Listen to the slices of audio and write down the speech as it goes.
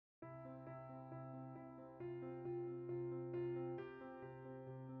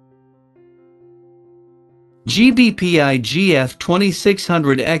GBPI GF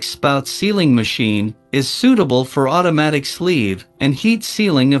 2600X Spout sealing machine is suitable for automatic sleeve and heat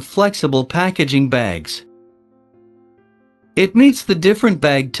sealing of flexible packaging bags. It meets the different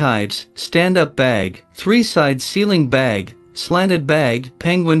bag types: stand-up bag, three-side sealing bag, slanted bag,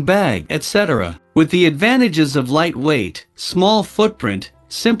 penguin bag, etc. With the advantages of lightweight, small footprint,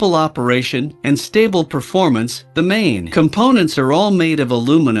 simple operation, and stable performance, the main components are all made of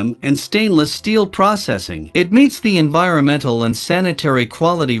aluminum and stainless steel processing. It meets the environmental and sanitary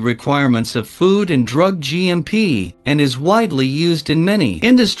quality requirements of food and drug GMP and is widely used in many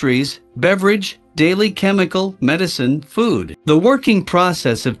industries: beverage, daily chemical, medicine, food. The working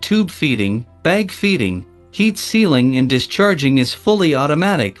process of tube feeding, bag feeding, heat sealing and discharging is fully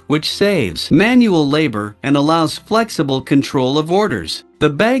automatic, which saves manual labor and allows flexible control of orders. The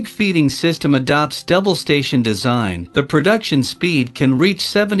bag feeding system adopts double station design. The production speed can reach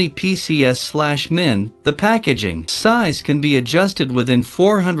 70 pcs/min. The packaging size can be adjusted within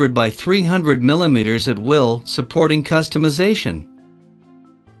 400 by 300 millimeters at will, supporting customization.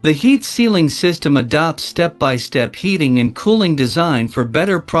 The heat sealing system adopts step-by-step heating and cooling design for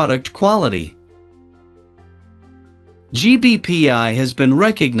better product quality. GBPI has been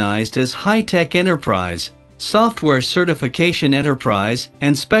recognized as High-Tech Enterprise, Software Certification Enterprise,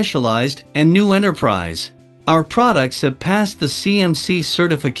 and Specialized and New Enterprise. Our products have passed the CMC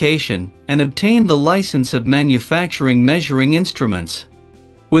certification and obtained the license of manufacturing measuring instruments.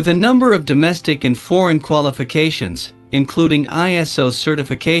 With a number of domestic and foreign qualifications, including ISO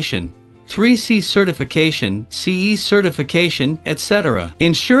certification, 3C certification, CE certification, etc.,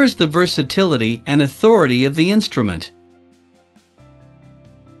 ensures the versatility and authority of the instrument.